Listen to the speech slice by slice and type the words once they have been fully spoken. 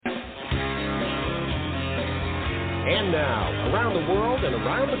And now, around the world and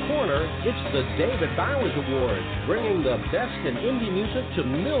around the corner, it's the David Bowers Awards, bringing the best in indie music to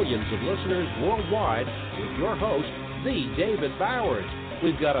millions of listeners worldwide with your host, the David Bowers.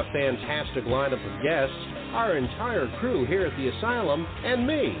 We've got a fantastic lineup of guests, our entire crew here at the Asylum, and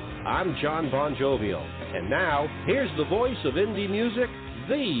me. I'm John Bon Jovial. And now, here's the voice of indie music,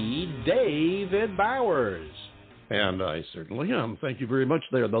 the David Bowers. And I certainly am. Thank you very much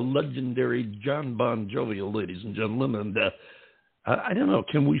there, the legendary John Bon Jovial, ladies and gentlemen. And I don't know,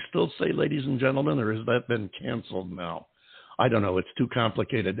 can we still say ladies and gentlemen, or has that been canceled now? I don't know. It's too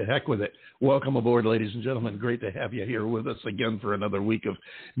complicated. To heck with it. Welcome aboard, ladies and gentlemen. Great to have you here with us again for another week of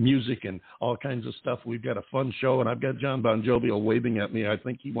music and all kinds of stuff. We've got a fun show, and I've got John Bon Jovial waving at me. I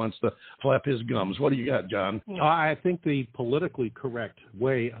think he wants to flap his gums. What do you got, John? I think the politically correct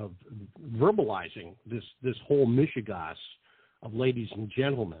way of verbalizing this whole mishigas of ladies and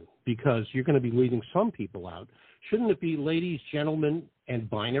gentlemen, because you're going to be leaving some people out. Shouldn't it be ladies, gentlemen, and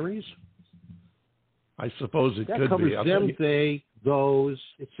binaries? I suppose it that could covers be. Them, they, those,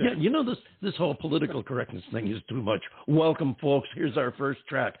 etc. Yeah, you know, this whole political correctness thing is too much. Welcome, folks. Here's our first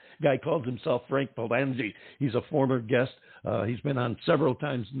track. Guy calls himself Frank Palangi. He's a former guest. He's been on several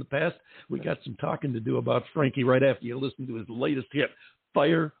times in the past. We got some talking to do about Frankie right after you listen to his latest hit,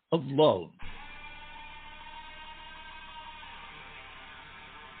 Fire of Love.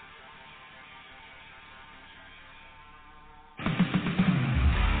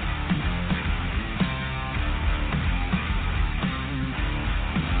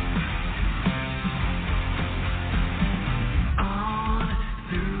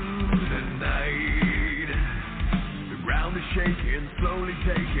 Shaking, slowly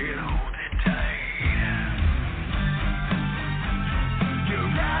taking, hold it tight.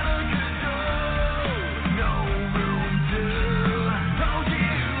 You're out of control, no room to hold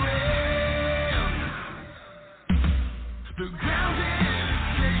you in. The ground is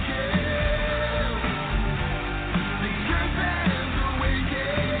shaking, the earth is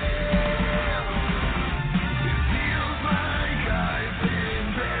awakening. It feels like I've been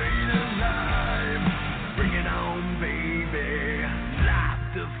buried alive. Bring it on, baby.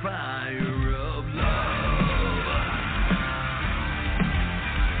 The fire of love.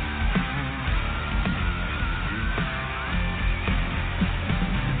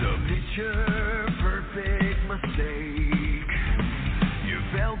 The picture perfect mistake. You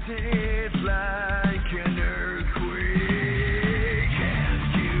felt it like an earthquake. Can't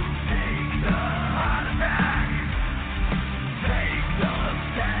you take the heart attack? Take the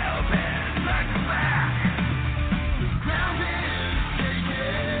step and back to back. The ground is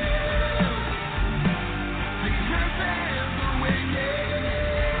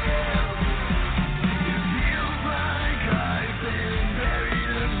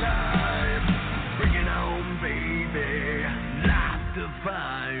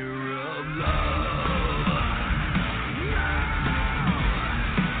fire of love.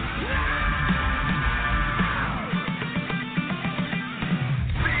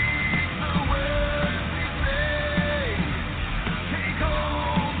 Speak the words we say. Take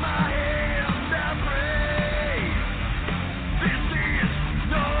hold my hand, I pray. This is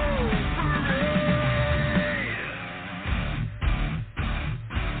no parade.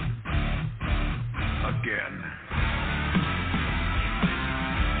 Again.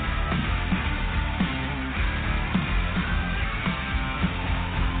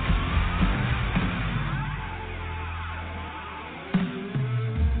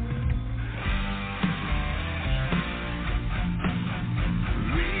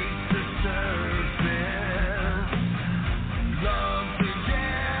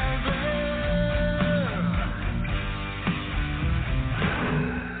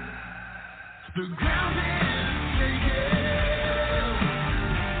 The ground is shaking,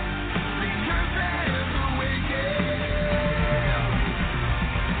 the earth is awakening.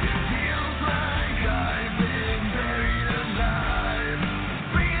 It feels like I've been buried alive.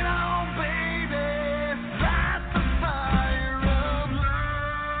 Bring it on, baby, light the fire of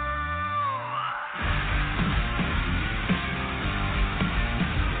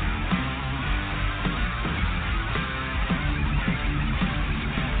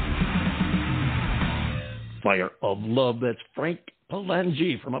Fire of Love. That's Frank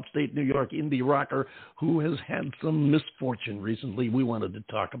Palangi from upstate New York, indie rocker who has had some misfortune recently. We wanted to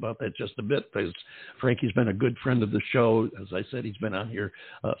talk about that just a bit because Frankie's been a good friend of the show. As I said, he's been on here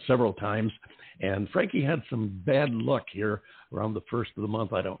several times. And Frankie had some bad luck here around the first of the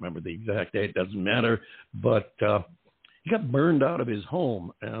month. I don't remember the exact date. Doesn't matter. But he got burned out of his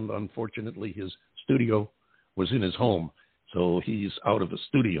home. And unfortunately, his studio was in his home. So he's out of the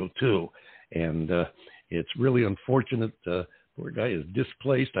studio, too. And It's really unfortunate. Poor guy is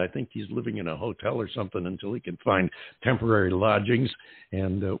displaced. I think he's living in a hotel or something until he can find temporary lodgings.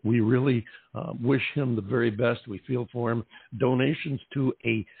 And we really wish him the very best. We feel for him. Donations to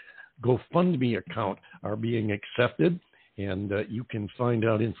a GoFundMe account are being accepted. And you can find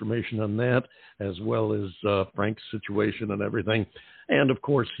out information on that, as well as Frank's situation and everything. And, of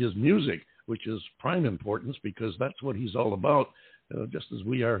course, his music, which is prime importance because that's what he's all about, just as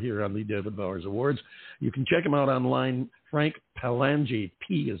we are here on the David Bowers Awards. You can check him out online, Frank Palangi,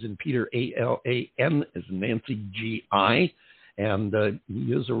 P as in Peter, A-L-A-N as in Nancy, G-I. And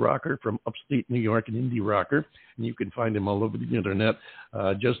he is a rocker from upstate New York, an indie rocker. And you can find him all over the internet.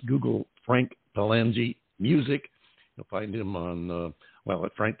 Just Google Frank Palangi Music. You'll find him on,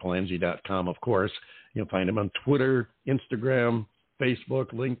 at frankpalangi.com, of course. You'll find him on Twitter, Instagram,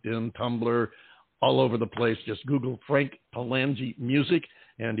 Facebook, LinkedIn, Tumblr, all over the place. Just Google Frank Palangi Music.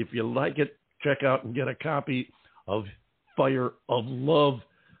 And if you like it, check out and get a copy of Fire of Love.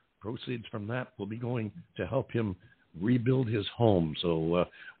 Proceeds from that will be going to help him rebuild his home. So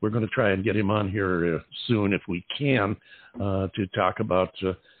we're going to try and get him on here soon if we can to talk about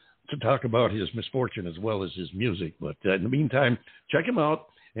his misfortune as well as his music. But in the meantime, check him out.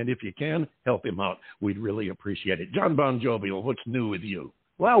 And if you can, help him out. We'd really appreciate it. John Bon Jovial, what's new with you?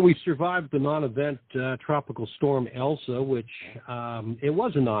 Well, we survived the non-event tropical storm Elsa, which it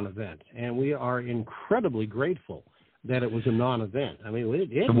was a non-event. And we are incredibly grateful that it was a non-event. I mean,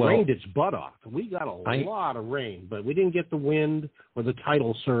 it rained its butt off. We got a lot of rain, but we didn't get the wind or the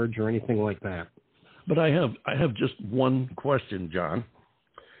tidal surge or anything like that. But I have just one question, John.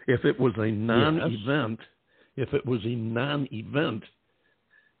 If it was a non-event,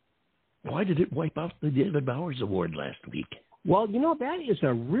 why did it wipe out the David Bowers Award last week? Well, that is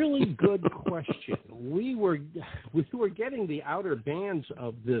a really good question. We were getting the outer bands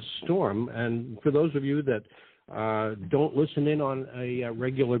of this storm, and for those of you that don't listen in on a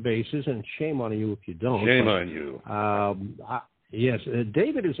regular basis, and shame on you if you don't. Shame on you. Yes,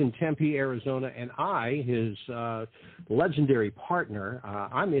 David is in Tempe, Arizona, and I, his legendary partner,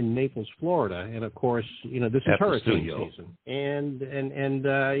 I'm in Naples, Florida, and of course, this is hurricane season, and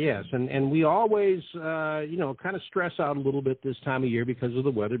we always, kind of stress out a little bit this time of year because of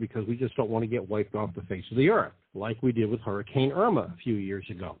the weather, because we just don't want to get wiped off the face of the earth, like we did with Hurricane Irma a few years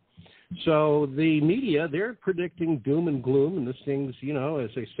ago. So the media, they're predicting doom and gloom, and this thing's, as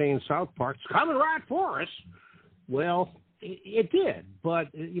they say in South Park, it's coming right for us. Well, it did, but,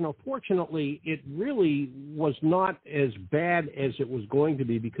 fortunately, it really was not as bad as it was going to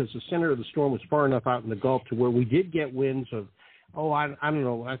be because the center of the storm was far enough out in the Gulf to where we did get winds of, I don't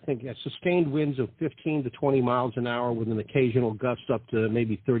know, I think sustained winds of 15 to 20 miles an hour with an occasional gust up to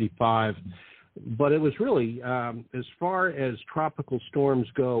maybe 35. But it was really, as far as tropical storms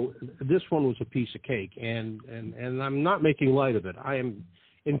go, this one was a piece of cake, and I'm not making light of it. I am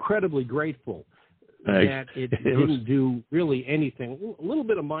incredibly grateful that it didn't do really anything. A little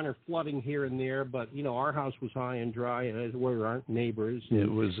bit of minor flooding here and there, but, our house was high and dry, as were our neighbors.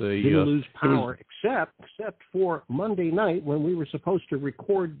 It was didn't lose power, except for Monday night when we were supposed to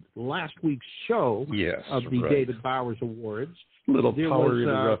record last week's show of the David Bowers Awards. Little power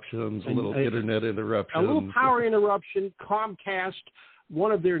interruptions, a little internet interruption. A little power interruption. Comcast,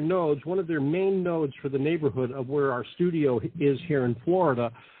 one of their main nodes for the neighborhood of where our studio is here in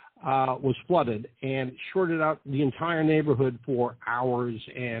Florida, was flooded and shorted out the entire neighborhood for hours,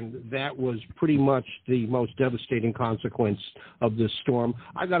 and that was pretty much the most devastating consequence of this storm.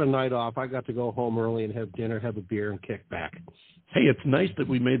 I got a night off. I got to go home early and have dinner, have a beer, and kick back. Hey, it's nice that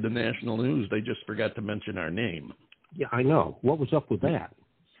we made the national news. They just forgot to mention our name. Yeah, I know. What was up with that?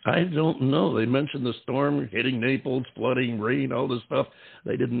 I don't know. They mentioned the storm hitting Naples, flooding, rain, all this stuff.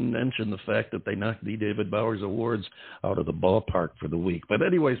 They didn't mention the fact that they knocked the David Bowers Awards out of the ballpark for the week. But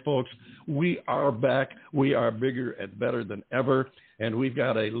anyways, folks, we are back. We are bigger and better than ever, and we've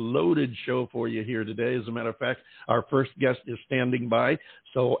got a loaded show for you here today. As a matter of fact, our first guest is standing by.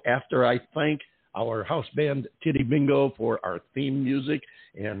 So after I thank our house band Titty Bingo for our theme music,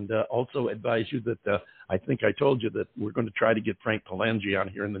 and also advise you that I think I told you that we're going to try to get Frank Palangi on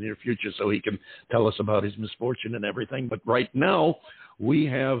here in the near future so he can tell us about his misfortune and everything. But right now we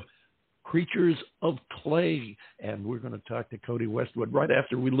have Creatures of Clay, and we're going to talk to Cody Westwood right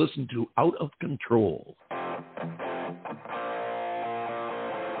after we listen to Out of Control.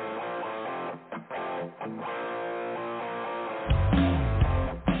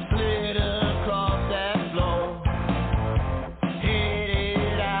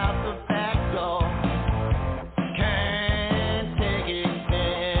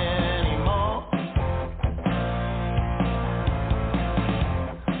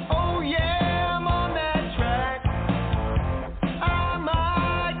 Oh yeah, I'm on that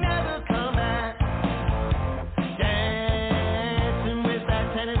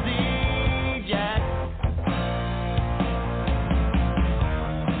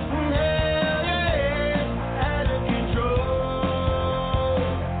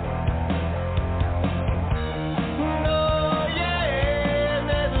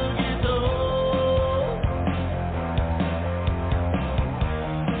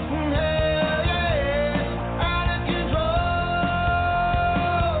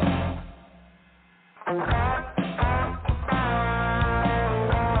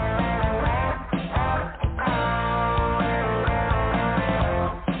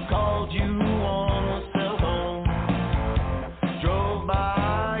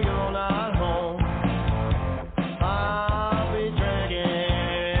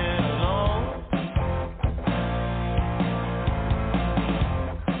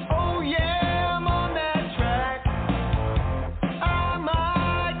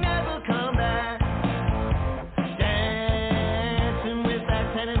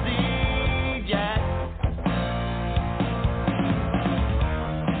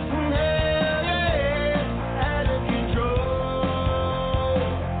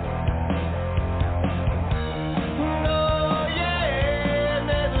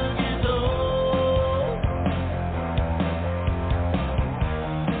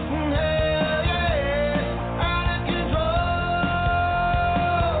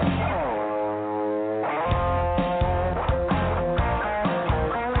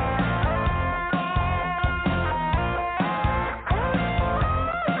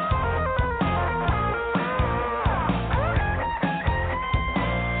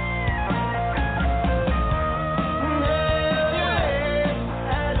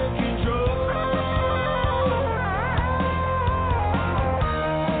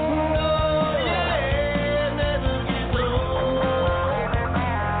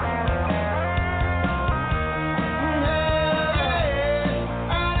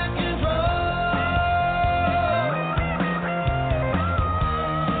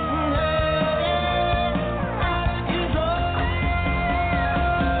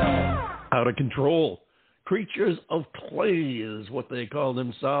of control. Creatures of Clay is what they call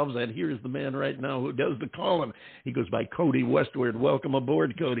themselves, and here's the man right now who does the calling. He goes by Cody Westward. Welcome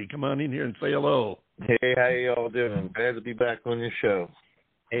aboard, Cody. Come on in here and say hello. Hey, how you all doing? Glad to be back on your show.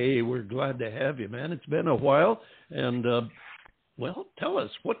 Hey, we're glad to have you, man. It's been a while, and, well, tell us,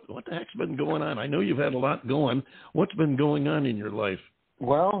 what the heck's been going on? I know you've had a lot going. What's been going on in your life?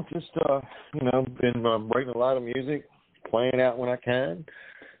 Well, just, been writing a lot of music, playing out when I can.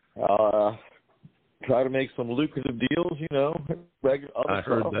 Try to make some lucrative deals, regular other I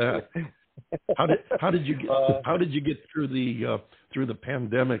heard stuff. that. How did you get through the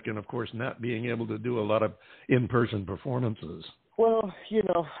pandemic and, of course, not being able to do a lot of in-person performances? Well,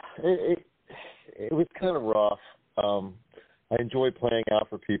 it was kind of rough. I enjoyed playing out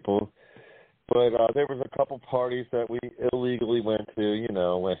for people, but there was a couple parties that we illegally went to,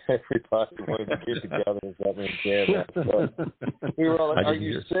 when everybody wanted to get together and stuff and jam. So we were all like, "Are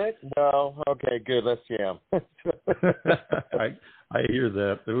you sick?" "No." "Okay, good. Let's jam." I hear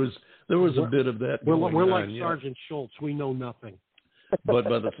that. There was a bit of that. We're like Sergeant Schultz. We know nothing. But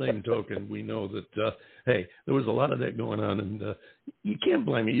by the same token, we know that hey, there was a lot of that going on, and you can't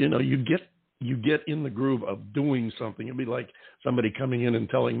blame it. You get in the groove of doing something. It'd be like somebody coming in and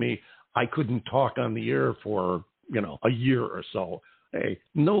telling me I couldn't talk on the air for a year or so. Hey,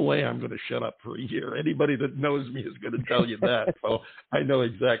 no way I'm going to shut up for a year. Anybody that knows me is going to tell you that. So I know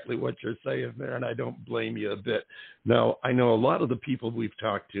exactly what you're saying there, and I don't blame you a bit. Now, I know a lot of the people we've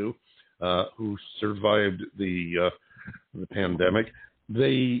talked to who survived the pandemic,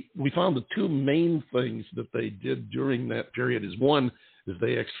 we found the two main things that they did during that period is one is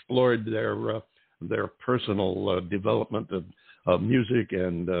they explored their personal development of music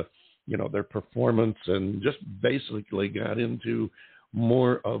and their performance, and just basically got into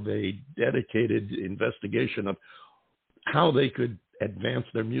more of a dedicated investigation of how they could advance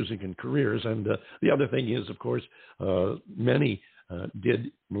their music and careers. And the other thing is, of course, many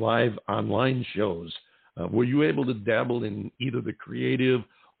did live online shows. Were you able to dabble in either the creative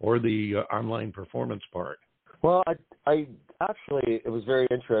or the online performance part? Well, I actually, it was very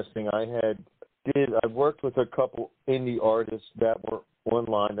interesting. I worked with a couple indie artists that were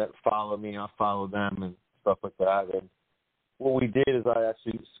online that follow me. I follow them and stuff like that. And what we did is I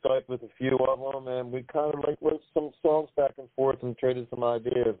actually Skyped with a few of them, and we kind of wrote some songs back and forth and traded some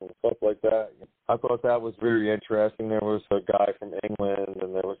ideas and stuff like that. I thought that was very interesting. There was a guy from England,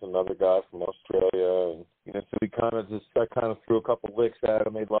 and there was another guy from Australia, and so I kind of threw a couple licks at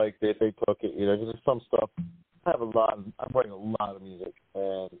them. They liked it. They took it. There's some stuff. I'm writing a lot of music,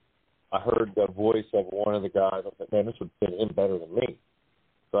 and I heard the voice of one of the guys. I said, man, this would fit him better than me.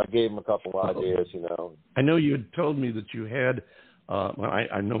 So I gave him a couple ideas, I know you had told me that you had,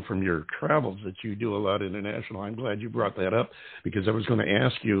 I know from your travels that you do a lot international. I'm glad you brought that up, because I was going to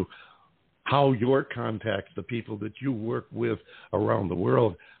ask you how your contacts, the people that you work with around the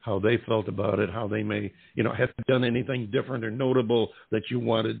world, how they felt about it, how they may, have done anything different or notable that you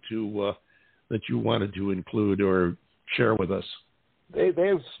wanted to include or share with us. They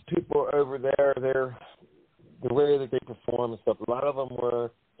have people over there. The way that they perform and stuff. A lot of them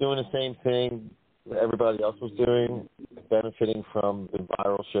were doing the same thing that everybody else was doing, benefiting from the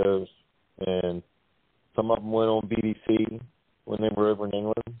viral shows. And some of them went on BBC when they were over in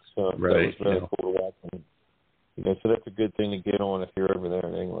England. So right, that was very cool to watch. And, so that's a good thing to get on if you're over there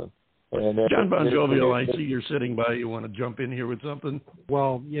in England. And John Bon Jovial, I see you're sitting by. You want to jump in here with something?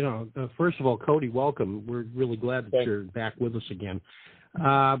 Well, first of all, Cody, welcome. We're really glad that you're back with us again. But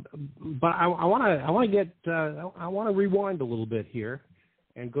I want to rewind a little bit here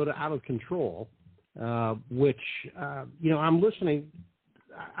and go to Out of Control, which I'm listening.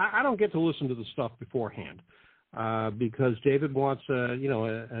 I don't get to listen to the stuff beforehand because David wants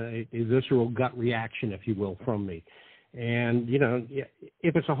a visceral gut reaction, if you will, from me. And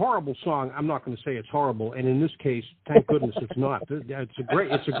if it's a horrible song, I'm not going to say it's horrible. And in this case, thank goodness it's not. It's a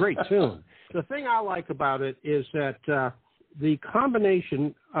great tune. The thing I like about it is that the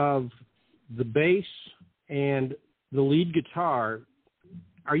combination of the bass and the lead guitar,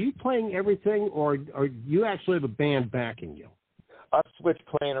 are you playing everything, or you actually have a band backing you? I've switched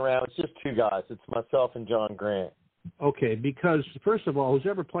playing around. It's just two guys. It's myself and John Grant. Okay, because first of all, who's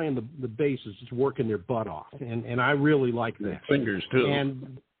ever playing the bass is just working their butt off, and I really like that. Fingers too.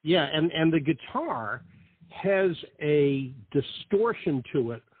 And the guitar has a distortion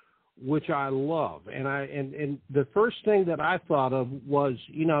to it, which I love. And the first thing that I thought of was,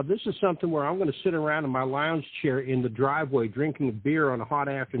 this is something where I'm going to sit around in my lounge chair in the driveway drinking a beer on a hot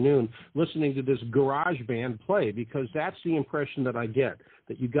afternoon, listening to this garage band play, because that's the impression that I get,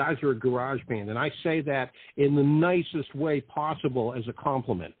 that you guys are a garage band. And I say that in the nicest way possible as a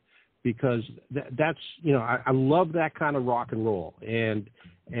compliment. because that's, you know, I love that kind of rock and roll, and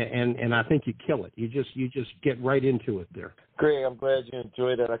I think you kill it. You just get right into it there. Great, I'm glad you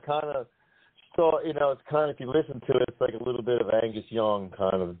enjoyed it. I kind of saw, you know, it's kind of, if you listen to it, it's like a little bit of Angus Young,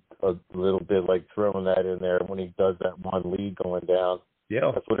 kind of a little bit like throwing that in there when he does that one lead going down.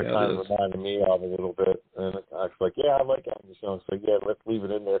 Yeah, that's what it kind of reminded me of a little bit. And I was like, yeah, I like Angus Young, so yeah, let's leave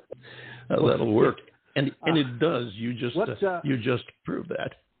it in there. That'll work. And it does. You just proved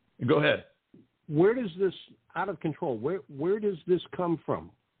that. Go ahead. Where does this Out of Control? Where does this come from?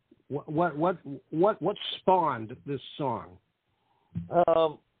 What spawned this song?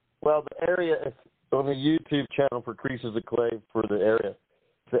 Well, the area is on the YouTube channel for Creases of Clay for the area.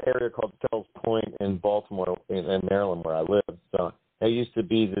 It's an area called Fells Point in Baltimore, in Maryland, where I live. So it used to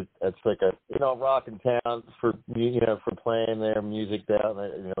be that it's like a, you know, rockin' town for, you know, for playing their music down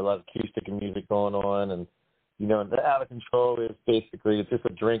there, you know, a lot of acoustic and music going on, and you know, the Out of Control is basically, it's just a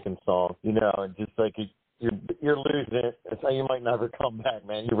drinking song, you know, and just like you're losing it. It's like you might never come back,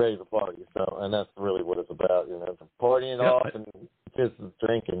 man. You're ready to party, so, and that's really what it's about, you know, it's partying off and just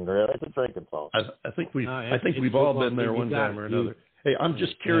drinking. Really, it's a drinking song. I think we've all been there one time or another. Hey, I'm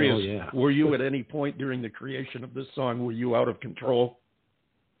just curious. Were you at any point during the creation of this song, were you out of control?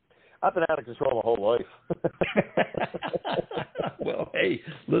 I've been out of control my whole life. Well, hey,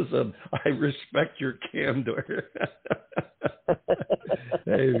 listen, I respect your candor.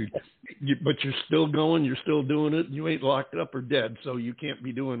 Hey, but you're still going, you're still doing it. You ain't locked up or dead, so you can't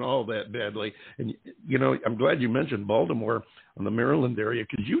be doing all that badly. And, you know, I'm glad you mentioned Baltimore on the Maryland area,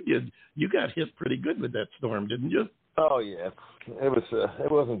 because you got hit pretty good with that storm, didn't you? Oh, yeah.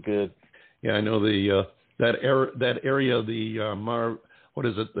 It wasn't good. Yeah, I know that area, the what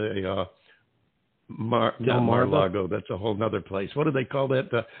is it? The Mar-a-Lago. That's a whole other place. What do they call that?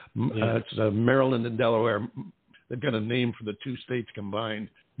 It's Maryland and Delaware. They've got a name for the two states combined.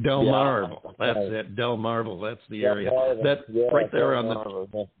 Delmarva. That's it. Delmarva. That's the area. Right there on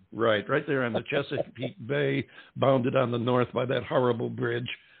the Chesapeake Bay, bounded on the north by that horrible bridge,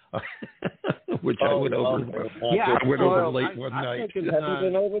 which I went over. I went over late one night. Have you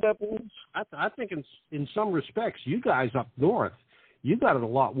been over that bridge? I think in some respects, you guys up north, you got it a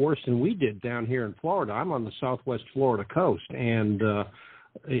lot worse than we did down here in Florida. I'm on the southwest Florida coast, and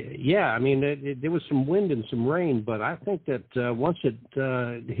I mean, there was some wind and some rain, but I think that once it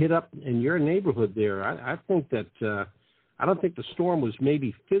hit up in your neighborhood there, I think that I don't think the storm was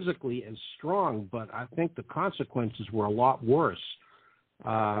maybe physically as strong, but I think the consequences were a lot worse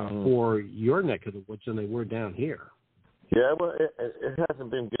for your neck of the woods than they were down here. Yeah, well, it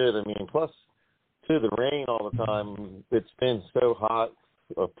hasn't been good. I mean, plus, too, the rain all the time. It's been so hot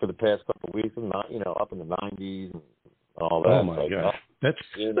for the past couple of weeks, and not, you know, up in the 90s and all that. Oh my gosh,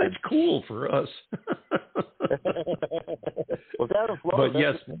 that's cool for us. Well, down in Florida, but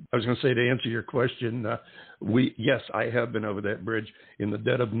yes, I was going to say, to answer your question, I have been over that bridge in the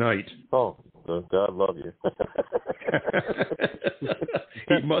dead of night. Oh, God love you.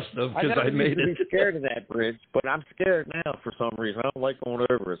 He must have, because I made it. I'm scared of that bridge, but I'm scared now for some reason. I don't like going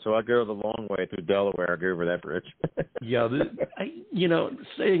over it, so I go the long way through Delaware. I go over that bridge. Yeah,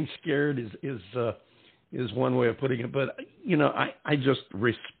 saying scared is one way of putting it, but I just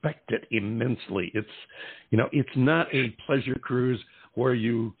respect it immensely. It's not a pleasure cruise where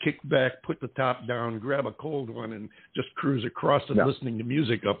you kick back, put the top down, grab a cold one, and just cruise across it listening to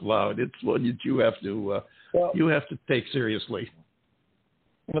music up loud. It's one that you have to take seriously.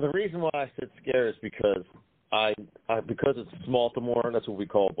 Well, the reason why I said scare is because because it's Baltimore, that's what we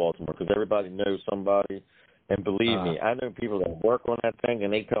call Baltimore, because everybody knows somebody. And believe me, I know people that work on that thing,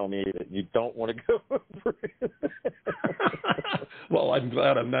 and they tell me that you don't want to go over it. Well, I'm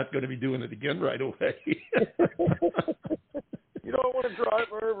glad I'm not going to be doing it again right away. You don't want to drive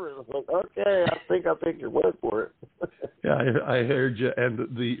over it. It's like, okay, I think I'll take your word for it. Yeah, I heard you. And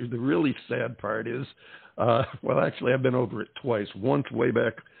the really sad part is, actually, I've been over it twice. Once way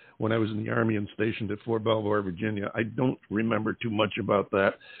back when I was in the Army and stationed at Fort Belvoir, Virginia. I don't remember too much about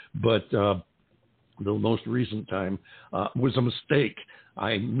that, but the most recent time was a mistake.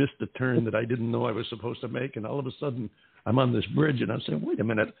 I missed a turn that I didn't know I was supposed to make, and all of a sudden I'm on this bridge, and I'm saying, wait a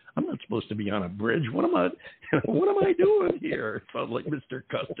minute, I'm not supposed to be on a bridge. What am I doing here? It felt like Mr.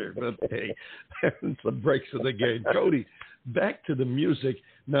 Custer, but hey, it's the breaks of the game. Cody, back to the music.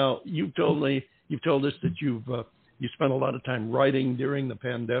 Now, you've told us that you spent a lot of time writing during the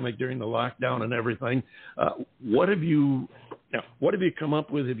pandemic, during the lockdown and everything. What have you come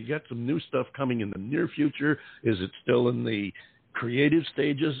up with? Have you got some new stuff coming in the near future? Is it still in the creative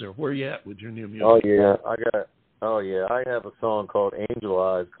stages, or where are you at with your new music? Oh yeah, I have a song called Angel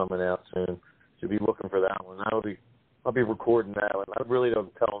Eyes coming out soon. Should be looking for that one. I'll be recording that one. I really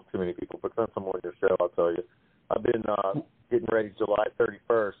don't tell too many people, but since I'm on your show, I'll tell you. I've been getting ready July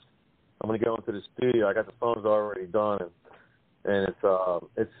 31st. I'm going to go into the studio. I got the songs already done, and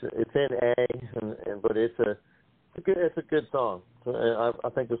it's in A, but it's a good song. And I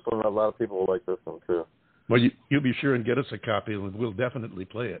think this one, a lot of people will like this one too. Well, you be sure and get us a copy, and we'll definitely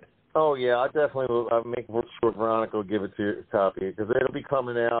play it. Oh yeah, I definitely will. I'll make sure Veronica will give it to you a copy because it'll be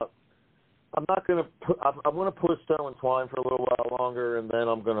coming out. I'm not going to. I want to push Stone and Twine for a little while longer, and then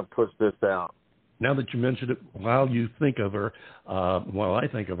I'm going to push this out. Now that you mentioned it, while you think of her, while I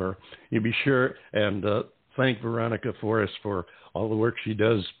think of her, you be sure and thank Veronica for us for all the work she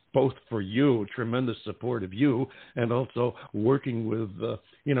does, both for you, tremendous support of you, and also working with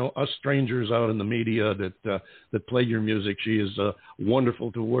us strangers out in the media that play your music. She is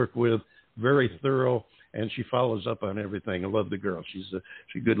wonderful to work with, very thorough, and she follows up on everything. I love the girl. She's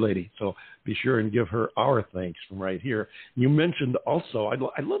a good lady. So be sure and give her our thanks from right here. You mentioned also, I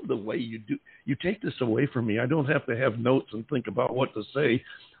love the way you take this away from me. I don't have to have notes and think about what to say.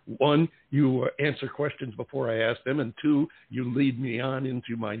 One, you answer questions before I ask them, and two, you lead me on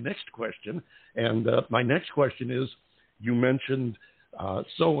into my next question. And my next question is, you mentioned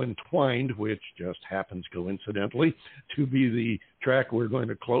So Entwined, which just happens coincidentally to be the track we're going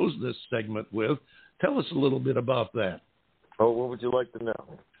to close this segment with. Tell us a little bit about that. Oh, what would you like to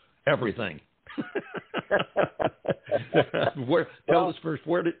know? Everything. Tell us first.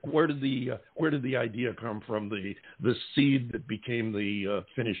 Where did the idea come from? The seed that became the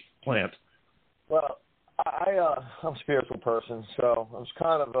finished plant. Well, I'm a spiritual person, so I was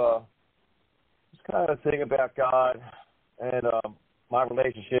kind of thinking about God and my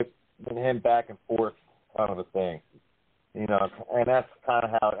relationship with Him back and forth, kind of a thing, and that's kind of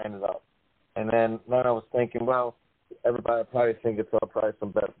how it ended up. And then I was thinking, well, everybody probably think it's probably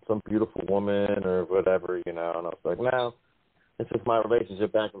some beautiful woman or whatever, and I was like, no, it's just my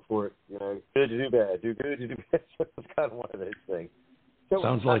relationship back and forth, good to do bad, do good to do bad. So it's kind of one of those things. So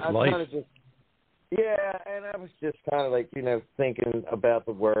sounds like life. Yeah, and I was just kind of like, thinking about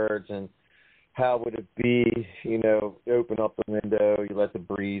the words and how would it be, you open up the window, you let the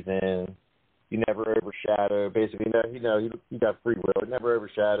breeze in, you never overshadow. Basically, you got free will. It never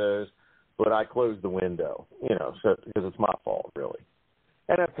overshadows. But I closed the window, so because it's my fault, really.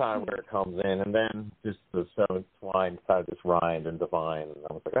 And that's kind of where it comes in. And then just the So Entwined kind of just rhymed and divine. And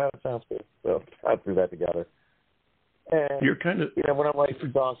I was like, that sounds good. So I threw that together. And, you're kind of, when I'm like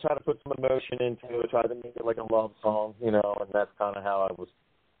songs, try to put some emotion into it, try to make it like a love song, and that's kind of how I was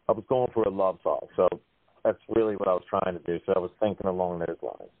going for a love song. So that's really what I was trying to do. So I was thinking along those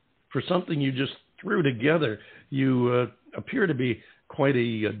lines. For something you just threw together, you appear to be quite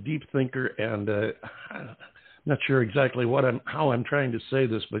a deep thinker, and I'm not sure exactly how I'm trying to say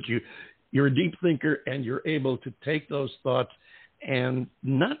this, but you're a deep thinker, and you're able to take those thoughts and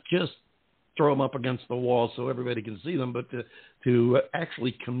not just throw them up against the wall so everybody can see them, but to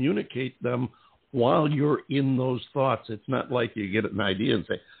actually communicate them while you're in those thoughts. It's not like you get an idea and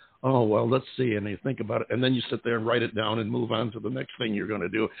say, oh, well, let's see, and you think about it, and then you sit there and write it down and move on to the next thing you're going to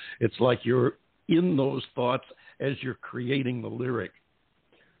do. It's like you're in those thoughts as you're creating the lyric.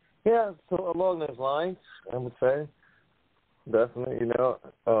 Yeah, so along those lines, I would say, definitely,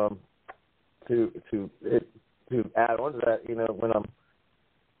 to add on to that, when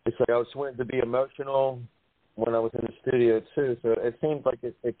it's like I was wanting to be emotional when I was in the studio too, so it seems like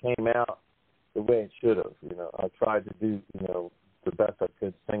it came out the way it should have. I tried to do, the best I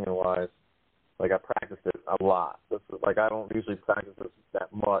could singing-wise. Like I practiced it a lot. I don't usually practice this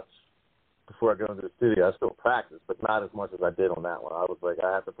that much. Before I go into the studio, I still practice, but not as much as I did on that one. I was like,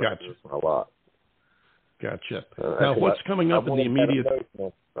 I have to practice this one a lot. Gotcha. Now, what's coming up in the immediate...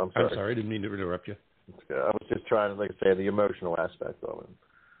 I'm sorry, I didn't mean to interrupt you. I was just trying to, like I say, the emotional aspect of it.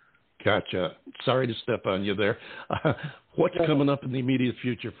 Gotcha. Sorry to step on you there. What's coming up in the immediate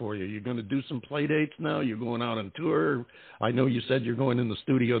future for you? You're going to do some play dates now? You're going out on tour? I know you said you're going in the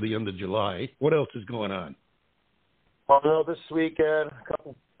studio the end of July. What else is going on? Well, this weekend, a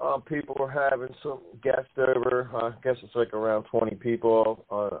couple people are having some guests over. I guess it's like around 20 people.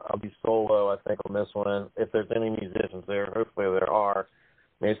 I'll be solo, I think, on this one. If there's any musicians there, hopefully there are.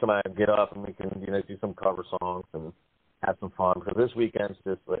 Maybe somebody can get up and we can, do some cover songs and have some fun. Because this weekend's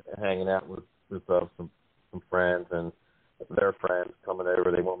just like hanging out with some friends and their friends coming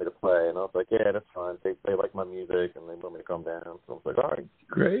over. They want me to play, and I was like, yeah, that's fine. They like my music and they want me to come down. So I was like, all right,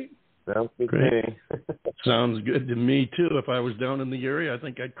 great. Sounds good Great. to me. Sounds good to me, too. If I was down in the area, I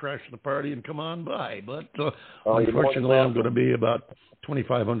think I'd crash the party and come on by. But unfortunately, I'm going to be about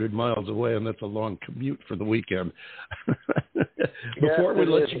 2,500 miles away, and that's a long commute for the weekend. Before we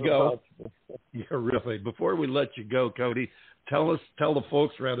let you go, Yeah, really. Before we let you go, Cody, tell the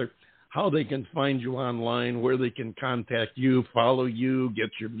folks rather how they can find you online, where they can contact you, follow you, get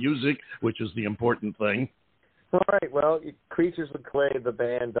your music, which is the important thing. All right. Well,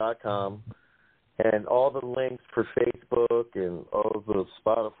 CreaturesOfClayTheBand.com, and all the links for Facebook and all the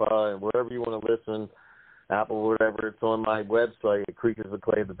Spotify and wherever you want to listen, Apple, whatever, it's on my website at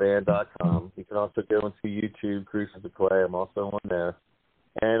CreaturesOfClayTheBand.com. You can also go into YouTube, Creatures of Clay. I'm also on there.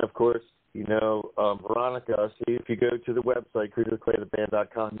 And, of course, Veronica, see if you go to the website,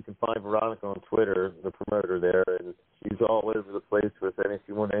 CreaturesOfClayTheBand.com, you can find Veronica on Twitter, the promoter there, and she's all over the place with it. If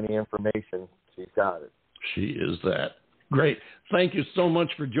you want any information, she's got it. She is that. Great. Thank you so much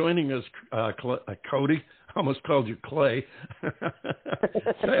for joining us, Cody. I almost called you Clay.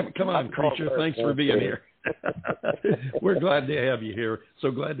 Come on, Creature. Thanks for being here. We're glad to have you here.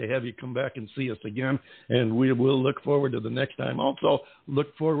 So glad to have you come back and see us again. And we will look forward to the next time. Also,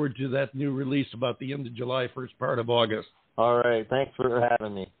 look forward to that new release about the end of July, first part of August. All right. Thanks for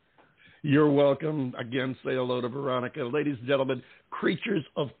having me. You're welcome. Again, say hello to Veronica. Ladies and gentlemen, Creatures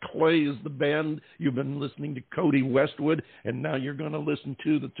of Clay is the band. You've been listening to Cody Westwood, and now you're going to listen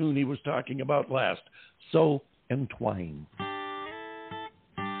to the tune he was talking about last, So Entwined.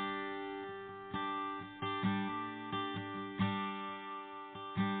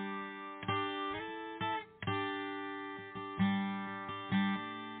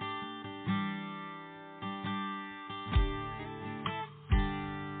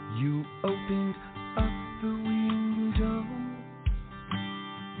 You opened up the window.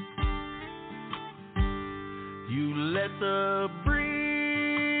 You let the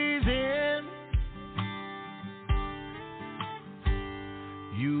breeze in.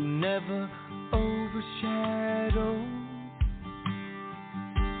 You never overshadow.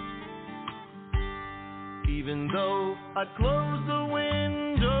 Even though I closed the window.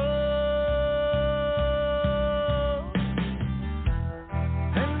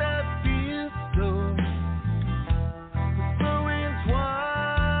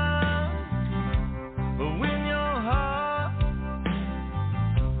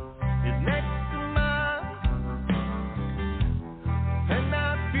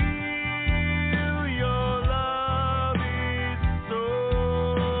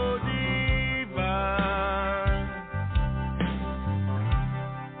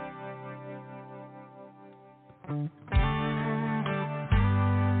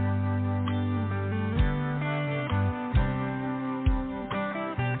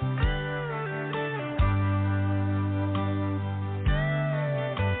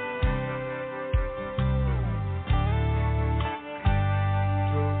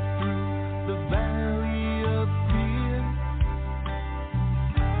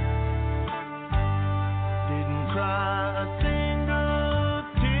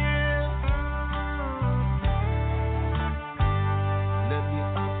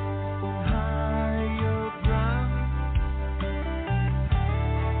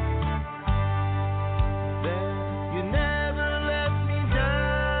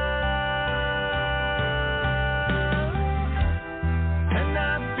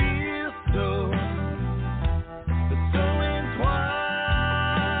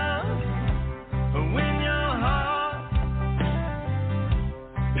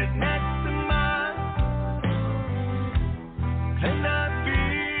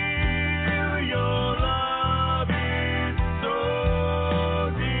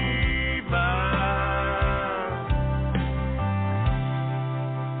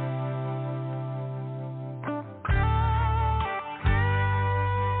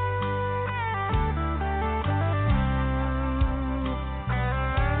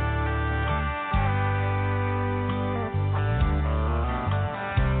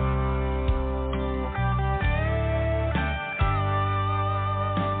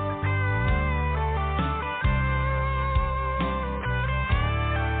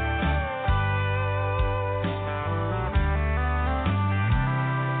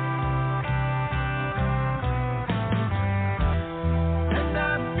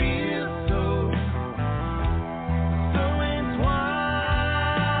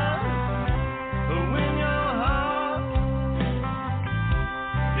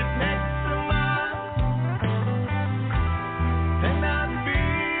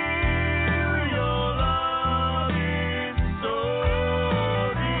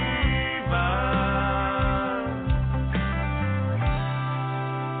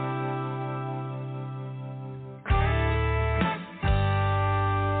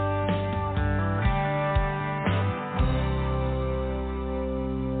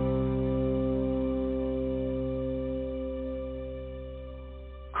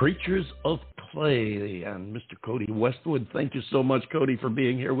 Creatures of Play and Mr. Cody Westwood. Thank you so much, Cody, for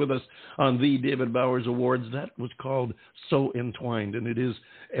being here with us on the David Bowers Awards. That was called So Entwined, and it is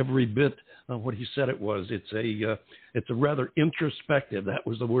every bit what he said it was. It's a rather introspective, that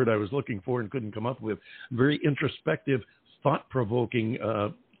was the word I was looking for and couldn't come up with, very introspective, thought-provoking,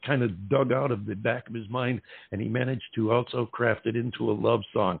 kind of dug out of the back of his mind, and he managed to also craft it into a love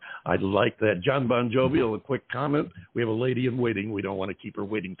song. I like that. John Bon Jovial, a quick comment. We have a lady in waiting. We don't want to keep her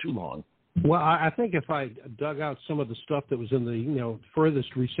waiting too long. Well, I think if I dug out some of the stuff that was in the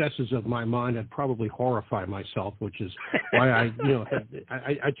furthest recesses of my mind, I'd probably horrify myself, which is why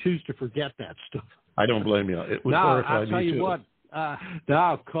I choose to forget that stuff. I don't blame you. It was horrified I'll tell me you too.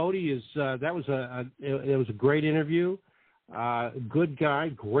 what. Cody is. That was it was a great interview. Good guy,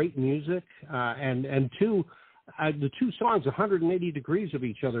 great music, and the two songs 180 degrees of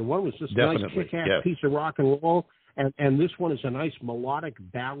each other. One was just a nice kick-ass piece of rock and roll. And this one is a nice melodic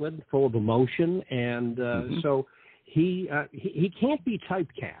ballad full of emotion, and so he can't be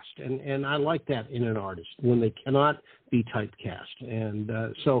typecast, and I like that in an artist when they cannot be typecast,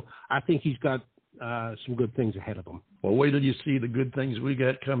 and so I think he's got some good things ahead of him. Well, wait till you see the good things we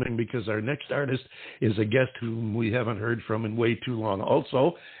got coming, because our next artist is a guest whom we haven't heard from in way too long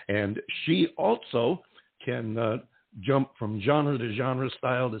also, and she also can jump from genre to genre,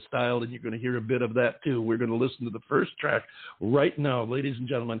 style to style, and you're going to hear a bit of that too. We're going to listen to the first track right now, ladies and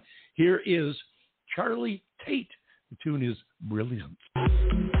gentlemen. Here is Charly Tate. The tune is Brilliant.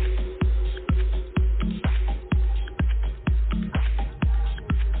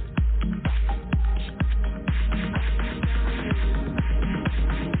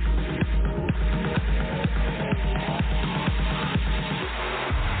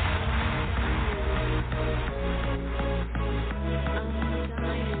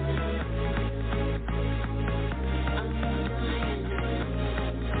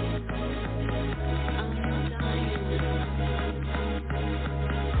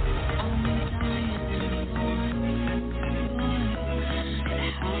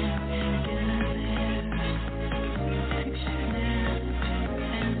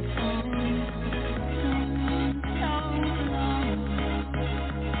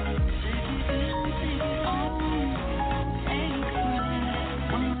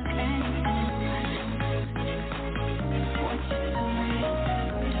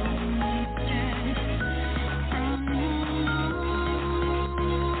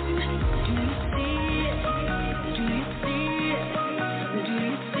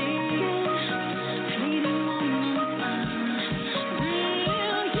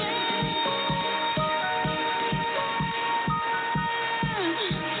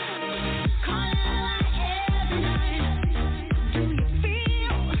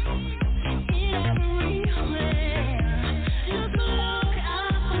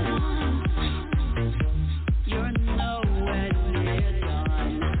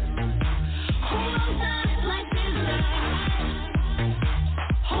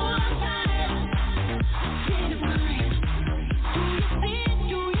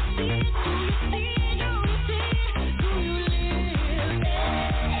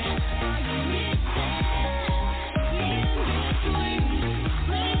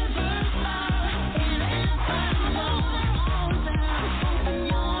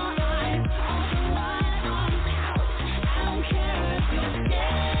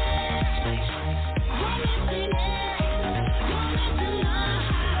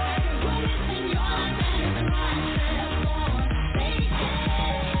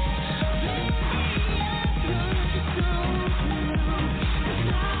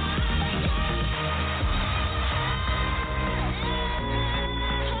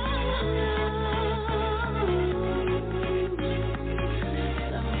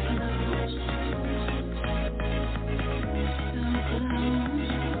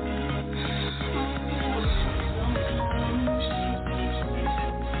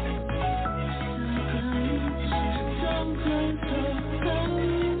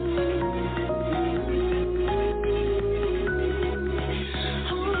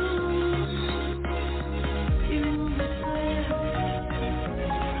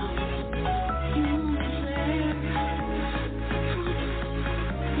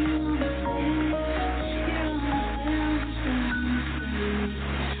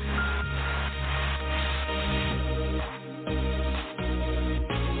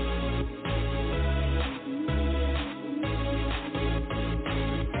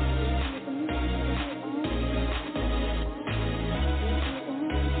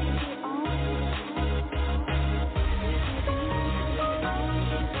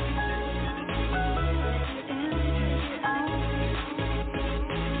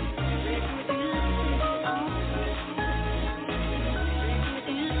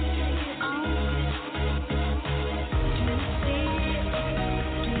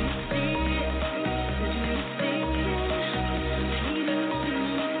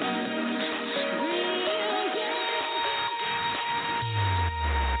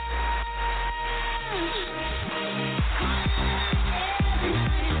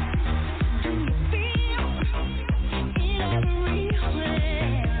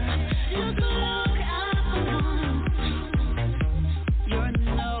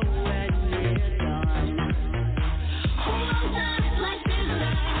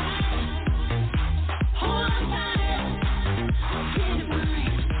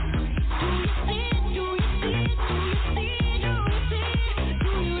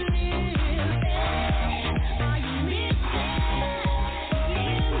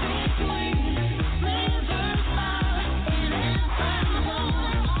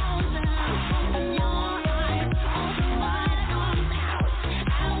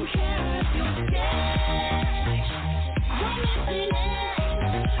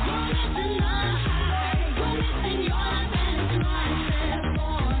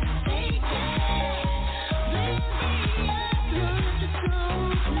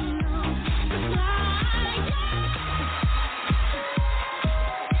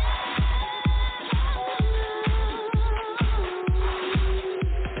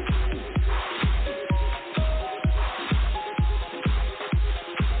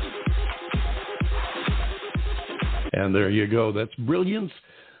 And there you go. That's Brilliance.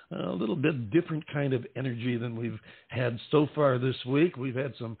 A little bit different kind of energy than we've had so far this week. We've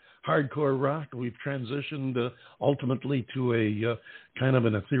had some hardcore rock. We've transitioned ultimately to a kind of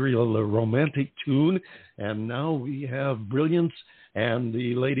an ethereal romantic tune. And now we have Brilliance and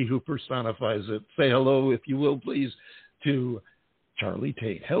the lady who personifies it. Say hello, if you will, please, to Charly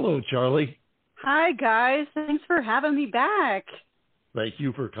Tate. Hello, Charly. Hi, guys. Thanks for having me back. Thank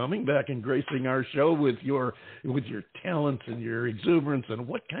you for coming back and gracing our show with your talent and your exuberance. And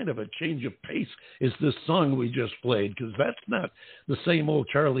what kind of a change of pace is this song we just played? Because that's not the same old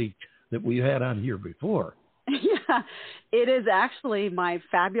Charly that we had on here before. Yeah, it is actually my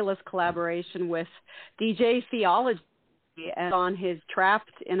fabulous collaboration with DJ Theology and on his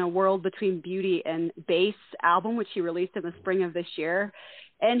Trapped in a World Between Beauty and Bass album, which he released in the spring of this year.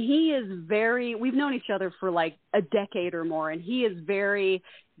 And he is we've known each other for like a decade or more, and he is very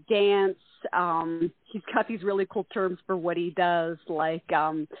dance. He's got these really cool terms for what he does, like,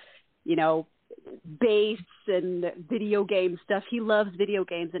 bass and video game stuff. He loves video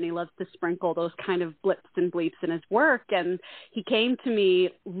games, and he loves to sprinkle those kind of blips and bleeps in his work. And he came to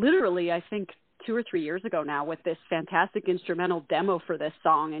me literally, I think, 2 or 3 years ago now with this fantastic instrumental demo for this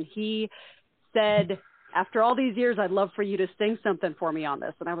song. And he said, after all these years, I'd love for you to sing something for me on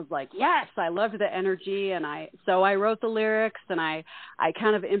this. And I was like, yes, I loved the energy. And so I wrote the lyrics, and I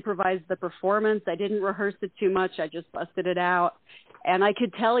kind of improvised the performance. I didn't rehearse it too much. I just busted it out. And I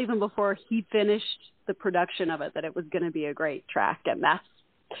could tell even before he finished the production of it that it was going to be a great track. And that's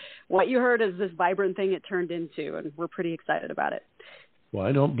what you heard is this vibrant thing it turned into. And we're pretty excited about it. Well,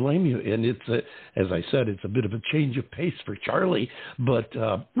 I don't blame you. And it's, as I said, it's a bit of a change of pace for Charly, but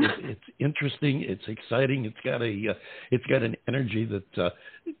it's interesting. It's exciting. It's got an energy that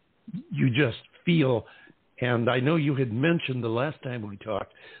you just feel. And I know you had mentioned the last time we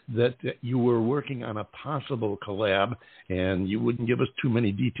talked that you were working on a possible collab, and you wouldn't give us too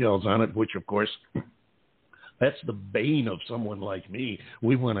many details on it, which, of course, that's the bane of someone like me.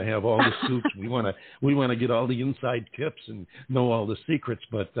 We want to have all the scoops. We want to get all the inside tips and know all the secrets.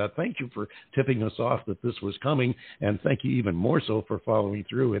 But thank you for tipping us off that this was coming, and thank you even more so for following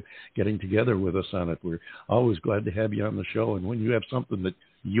through and getting together with us on it. We're always glad to have you on the show, and when you have something that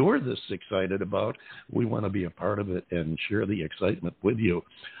you're this excited about, we want to be a part of it and share the excitement with you.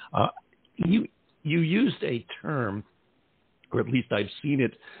 You used a term, or at least I've seen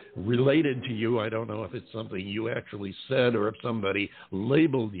it related to you. I don't know if it's something you actually said or if somebody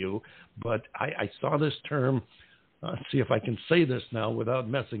labeled you, but I saw this term, see if I can say this now without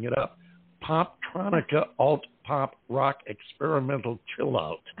messing it up, Poptronica alt pop rock experimental chill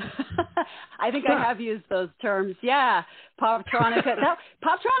out. I think I have used those terms. Yeah, Poptronica.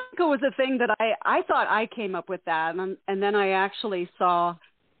 Poptronica was a thing that I thought I came up with that, and then I actually saw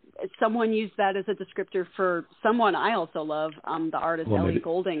someone used that as a descriptor for someone I also love, the artist Ellie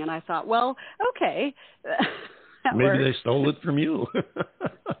Goulding, and I thought, well, okay. Maybe they stole it from you.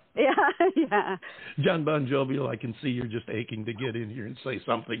 Yeah. John Bon Jovial, I can see you're just aching to get in here and say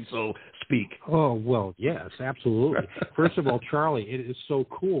something, so speak. Oh, well, yes, absolutely. First of all, Charly, it is so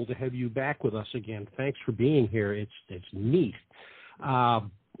cool to have you back with us again. Thanks for being here. It's neat.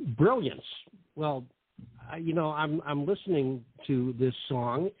 Brilliance. Well, I'm listening to this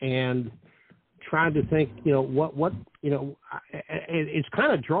song and trying to think, it's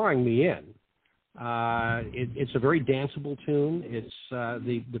kind of drawing me in. It's a very danceable tune. It's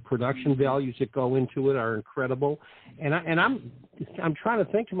the production values that go into it are incredible, and I'm trying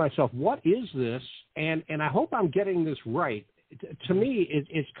to think to myself, what is this? And I hope I'm getting this right. To me,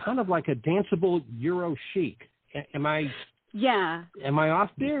 it's kind of like a danceable Euro chic. Am I? Yeah. Am I off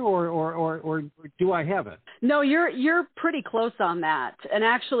there, or do I have it? No, you're pretty close on that. And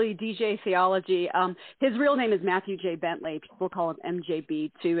actually, DJ Theology, his real name is Matthew J. Bentley. People call him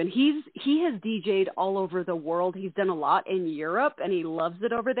MJB too. And he has DJ'd all over the world. He's done a lot in Europe, and he loves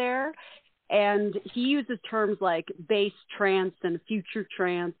it over there. And he uses terms like bass trance and future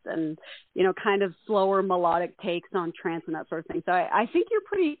trance and, kind of slower melodic takes on trance and that sort of thing. So I think you're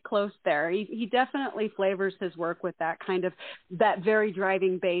pretty close there. He definitely flavors his work with that very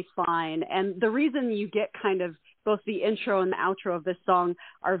driving bass line. And the reason you get kind of both the intro and the outro of this song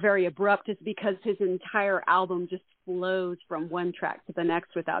are very abrupt is because his entire album just flows from one track to the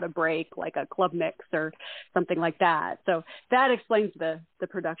next without a break, like a club mix or something like that. So that explains the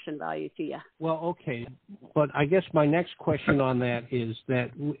production value to you. Well, okay. But I guess my next question on that is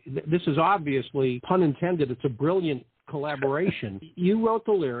that this is obviously, pun intended, it's a brilliant collaboration. You wrote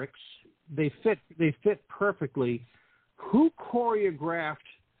the lyrics. They fit perfectly. Who choreographed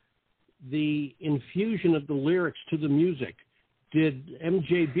the infusion of the lyrics to the music? Did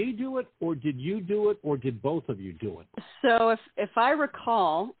MJB do it, or did you do it, or did both of you do it? So if I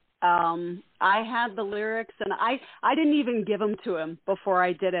recall, I had the lyrics, and I didn't even give them to him before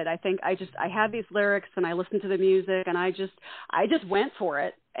I did it. I think I had these lyrics, and I listened to the music, and I just went for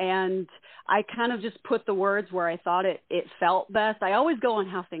it, and I kind of just put the words where I thought it felt best. I always go on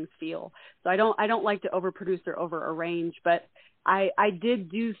how things feel, so I don't like to overproduce or over arrange, but I did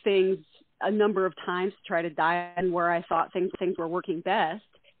do things a number of times to try to dial in where I thought things were working best.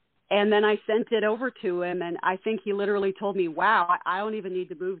 And then I sent it over to him, and I think he literally told me, wow, I don't even need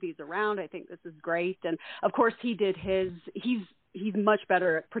to move these around. I think this is great. And of course he did his, he's much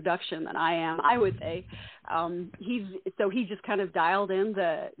better at production than I am, I would say. He just kind of dialed in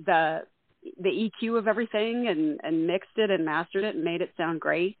the EQ of everything and mixed it and mastered it and made it sound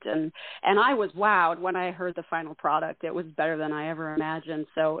great. And I was wowed when I heard the final product. It was better than I ever imagined.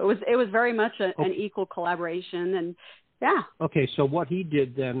 So it was very much an equal collaboration. And yeah. Okay. So what he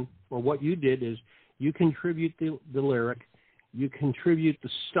did then, or what you did, is you contribute the lyric, you contribute the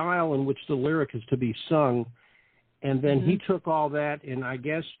style in which the lyric is to be sung. And then he took all that, and I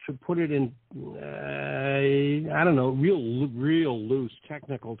guess to put it in, I don't know, real loose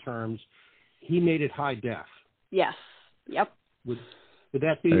technical terms, he made it high def. Yes. Yep. Would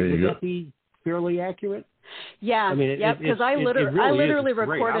that be fairly accurate? Yeah. I mean, because I literally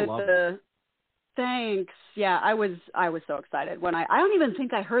recorded the. Thanks. Yeah, I was so excited when I don't even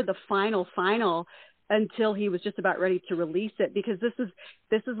think I heard the final until he was just about ready to release it, because this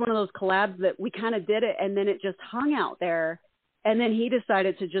is one of those collabs that we kind of did it and then it just hung out there, and then he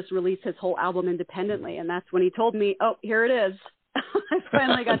decided to just release his whole album independently, and that's when he told me, oh, here it is. I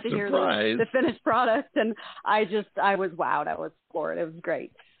finally got to hear the finished product, and I was wowed. I was floored. It was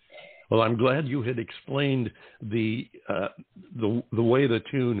great. Well, I'm glad you had explained the way the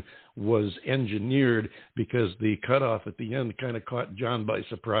tune was engineered, because the cutoff at the end kind of caught John by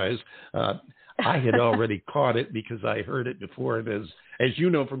surprise. I had already caught it because I heard it before. And as you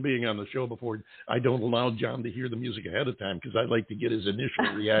know from being on the show before, I don't allow John to hear the music ahead of time because I like to get his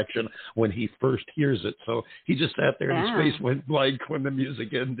initial reaction when he first hears it. So he just sat there and his face went blank when the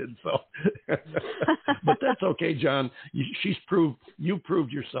music ended. So, but that's okay, John. You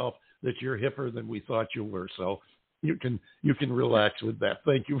proved yourself that you're hipper than we thought you were. So you can relax with that.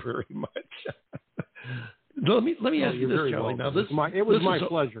 Thank you very much. Let me ask you this, Charly. Now, it was my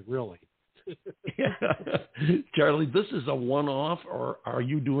pleasure, really. Charly, this is a one-off, or are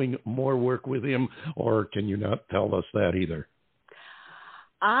you doing more work with him, or can you not tell us that either?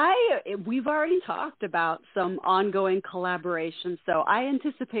 We've already talked about some ongoing collaboration, so I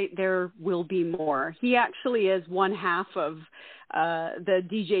anticipate there will be more. He actually is one half of the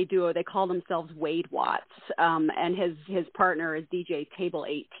DJ duo. They call themselves Wade Watts, and his partner is DJ Table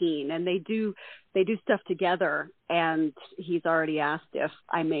 18, and they do stuff together, and he's already asked if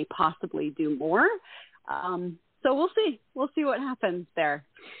I may possibly do more. So we'll see. We'll see what happens there.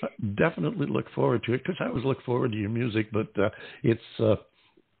 Definitely look forward to it, because I always look forward to your music, but it's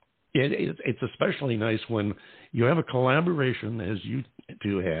especially nice when you have a collaboration, as you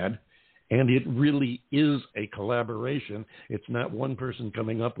two had, and it really is a collaboration. It's not one person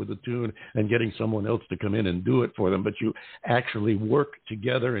coming up with a tune and getting someone else to come in and do it for them, but you actually work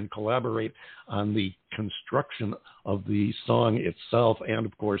together and collaborate on the construction of the song itself and,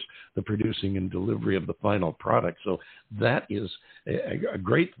 of course, the producing and delivery of the final product. So that is a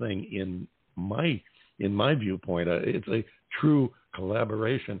great thing in my viewpoint. It's a true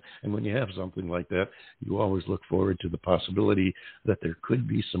collaboration, and when you have something like that, you always look forward to the possibility that there could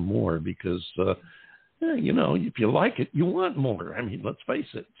be some more, because if you like it, you want more. I mean, let's face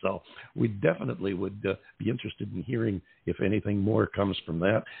it. So we definitely would be interested in hearing if anything more comes from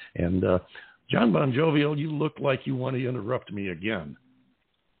that. And John Bon Jovial, you look like you want to interrupt me again.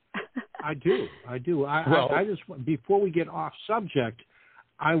 I do. I just, before we get off subject,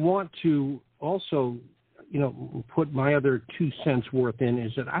 I want to also put my other 2 cents worth in,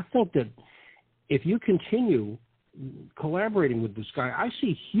 is that I think that if you continue collaborating with this guy, I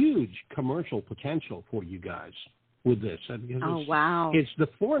see huge commercial potential for you guys with this. Oh, wow. It's the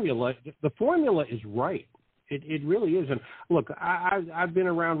formula. The formula is right. It really is. And look, I've been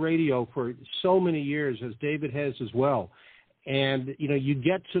around radio for so many years, as David has as well. And, you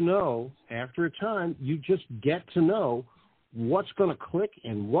get to know, after a time, you just get to know what's going to click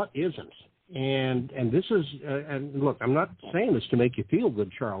and what isn't. And this is, and look, I'm not saying this to make you feel good,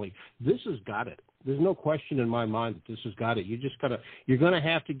 Charly. This has got it. There's no question in my mind that this has got it. You're going to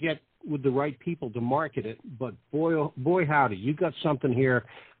have to get with the right people to market it. But boy, howdy, you got something here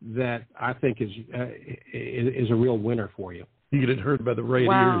that I think is a real winner for you. You get it heard by the right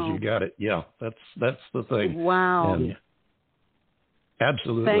ears. You got it. Yeah, that's the thing. Wow.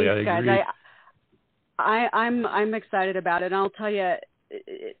 Absolutely, Thanks, I agree. Guys. I'm excited about it, and I'll tell you,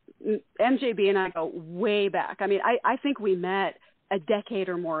 MJB and I go way back. I mean, I think we met a decade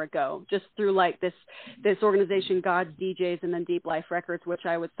or more ago, just through like this organization, God's DJs, and then Deep Life Records, which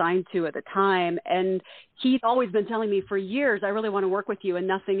I was signed to at the time. And he's always been telling me for years, I really want to work with you, and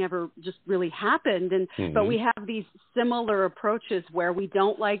nothing ever just really happened. And but we have these similar approaches where we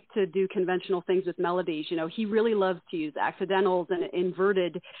don't like to do conventional things with melodies. You know, he really loves to use accidentals and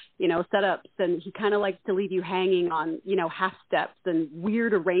inverted, you know, setups, and he kind of likes to leave you hanging on, you know, half steps and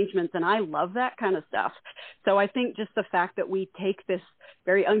weird arrangements, and I love that kind of stuff. So I think just the fact that we take this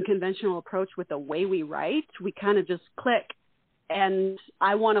very unconventional approach with the way we write, we kind of just click. And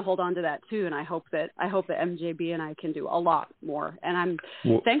I want to hold on to that too. And I hope that MJB and I can do a lot more. And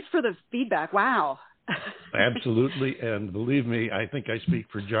thanks for the feedback. Wow. Absolutely. And believe me, I think I speak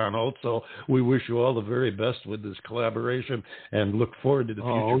for John also. We wish you all the very best with this collaboration and look forward to the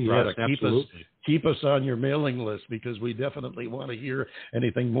future product. Absolutely. Keep us on your mailing list, because we definitely want to hear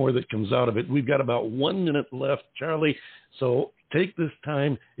anything more that comes out of it. We've got about 1 minute left, Charly. So take this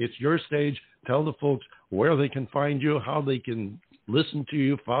time. It's your stage. Tell the folks where they can find you, how they can listen to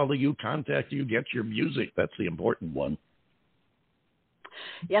you, follow you, contact you, get your music. That's the important one.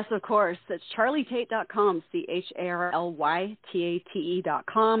 Yes, of course. It's charlytate.com,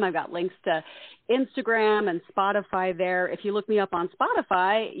 CharlyTate.com. I've got links to Instagram and Spotify there. If you look me up on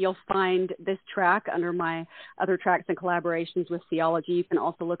Spotify, you'll find this track under my other tracks and collaborations with Theology. You can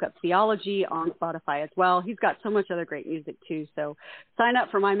also look up Theology on Spotify as well. He's got so much other great music too. So sign up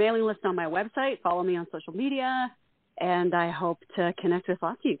for my mailing list on my website. Follow me on social media. And I hope to connect with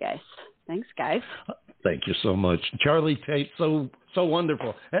lots of you guys. Thanks, guys. Thank you so much. Charly Tate, so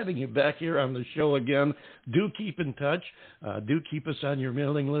wonderful having you back here on the show again. Do keep in touch. Do keep us on your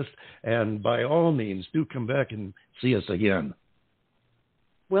mailing list. And by all means, do come back and see us again.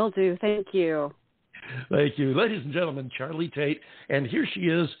 Will do. Thank you. Thank you. Ladies and gentlemen, Charly Tate. And here she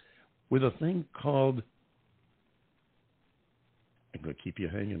is with a thing called... I'm going to keep you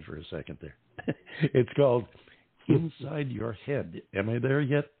hanging for a second there. It's called Inside Your Head. Am I there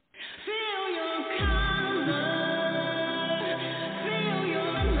yet? Feel your color, feel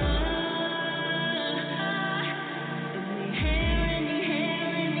your love. In the hair, in the hair,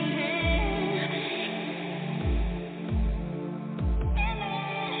 in the hair.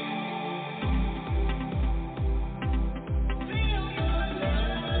 Feel your love.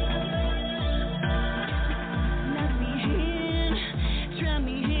 Let me in, try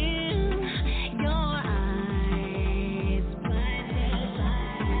me in. Your eyes blind as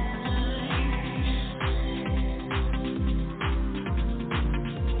I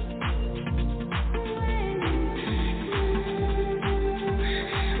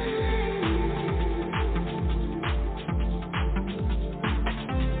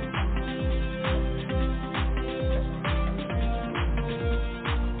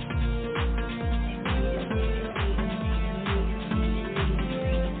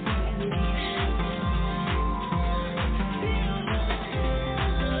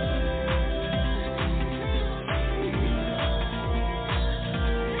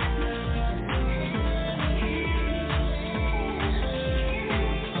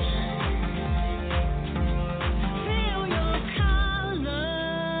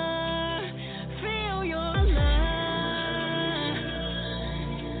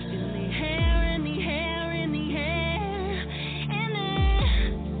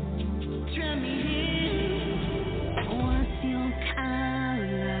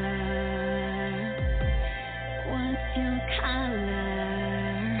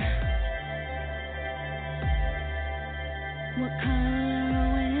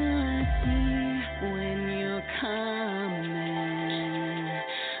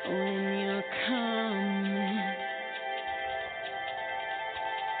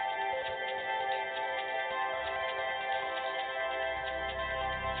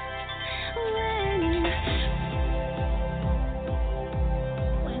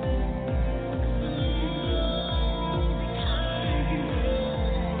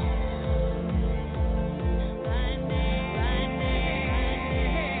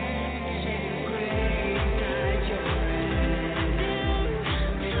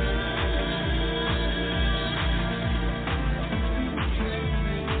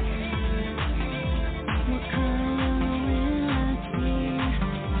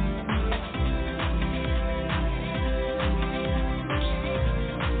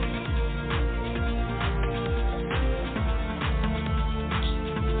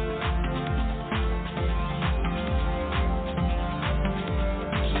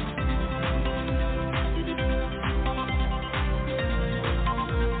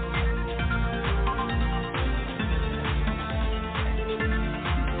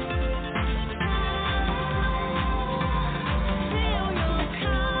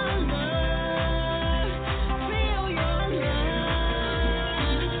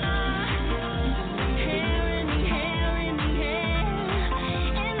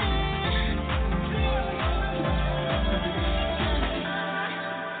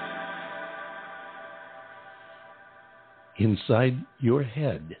Inside Your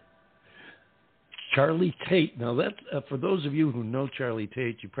Head. Charly Tate. Now, that for those of you who know Charly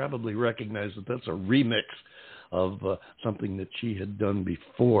Tate, you probably recognize that that's a remix of something that she had done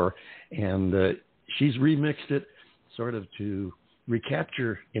before. And she's remixed it sort of to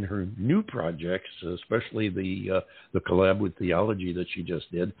recapture in her new projects, especially the collab with Theology that she just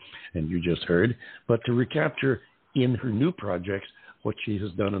did and you just heard, but to recapture in her new projects what she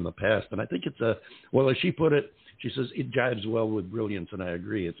has done in the past. And I think it's as she put it, she says it jives well with Brilliance, and I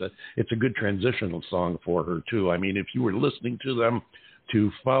agree. It's a good transitional song for her too. I mean, if you were listening to them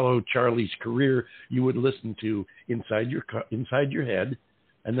to follow Charly's career, you would listen to Inside Your Head,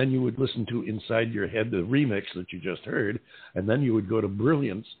 and then you would listen to Inside Your Head, the remix that you just heard, and then you would go to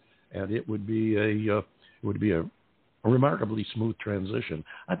Brilliance, and it would be a remarkably smooth transition.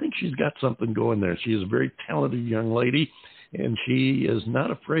 I think she's got something going there. She is a very talented young lady, and she is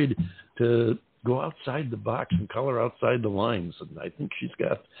not afraid to go outside the box and color outside the lines. And I think she's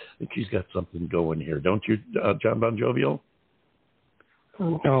got something going here, don't you, John Bon Jovial?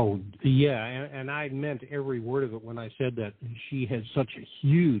 Oh, yeah, and I meant every word of it when I said that she has such a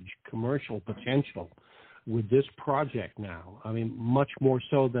huge commercial potential with this project now. I mean, much more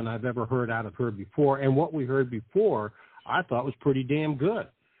so than I've ever heard out of her before. And what we heard before I thought was pretty damn good.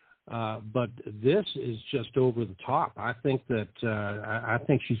 But this is just over the top. I think that I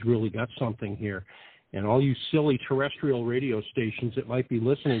think she's really got something here. And all you silly terrestrial radio stations that might be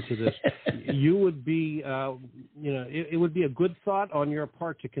listening to this, you would be, it would be a good thought on your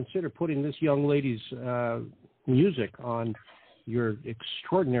part to consider putting this young lady's music on your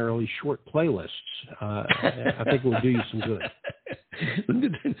extraordinarily short playlists. I think it would do you some good.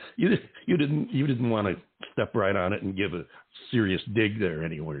 You didn't want to step right on it and give a serious dig there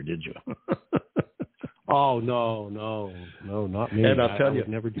anywhere, did you? Oh, no, not me. And I'll tell I you, would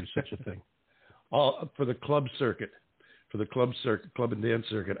never do such a thing. For the club and dance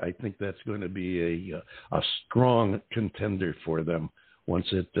circuit, I think that's going to be a strong contender for them once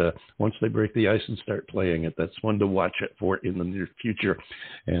they break the ice and start playing it. That's one to watch it for in the near future.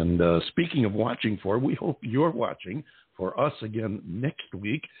 And speaking of watching for, we hope you're watching for us again next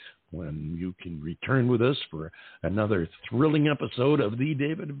week when you can return with us for another thrilling episode of the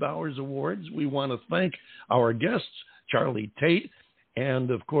David Bowers Awards. We want to thank our guests, Charly Tate,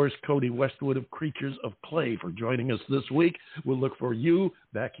 and, of course, Cody Westwood of Creatures of Clay for joining us this week. We'll look for you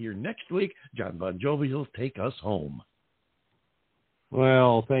back here next week. John Bon Jovi will take us home.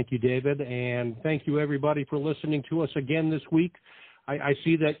 Well, thank you, David, and thank you, everybody, for listening to us again this week. I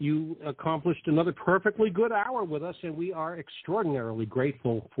see that you accomplished another perfectly good hour with us, and we are extraordinarily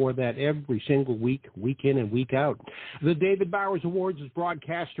grateful for that every single week, week in and week out. The David Bowers Awards is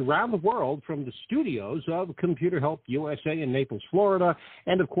broadcast around the world from the studios of Computer Help USA in Naples, Florida,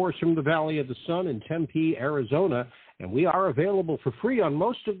 and, of course, from the Valley of the Sun in Tempe, Arizona. And we are available for free on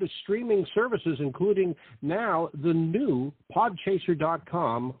most of the streaming services, including now the new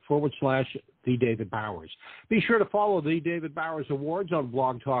podchaser.com/The David Bowers. Be sure to follow the David Bowers Awards on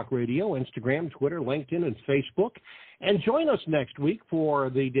Blog Talk Radio, Instagram, Twitter, LinkedIn, and Facebook. And join us next week for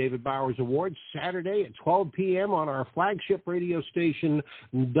the David Bowers Awards, Saturday at 12 p.m. on our flagship radio station,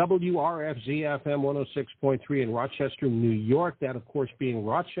 WRFZ-FM 106.3 in Rochester, New York. That, of course, being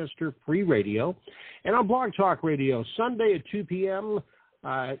Rochester Free Radio. And on Blog Talk Radio, Sunday at 2 p.m.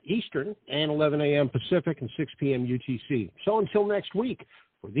 Eastern and 11 a.m. Pacific and 6 p.m. UTC. So until next week,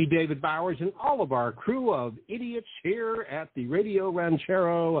 for the David Bowers and all of our crew of idiots here at the Radio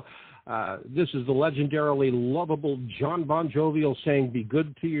Ranchero, this is the legendarily lovable John Bon Jovial saying, be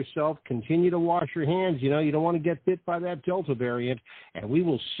good to yourself, continue to wash your hands. You know, you don't want to get bit by that Delta variant. And we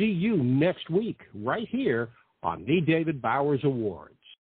will see you next week right here on the David Bowers Awards.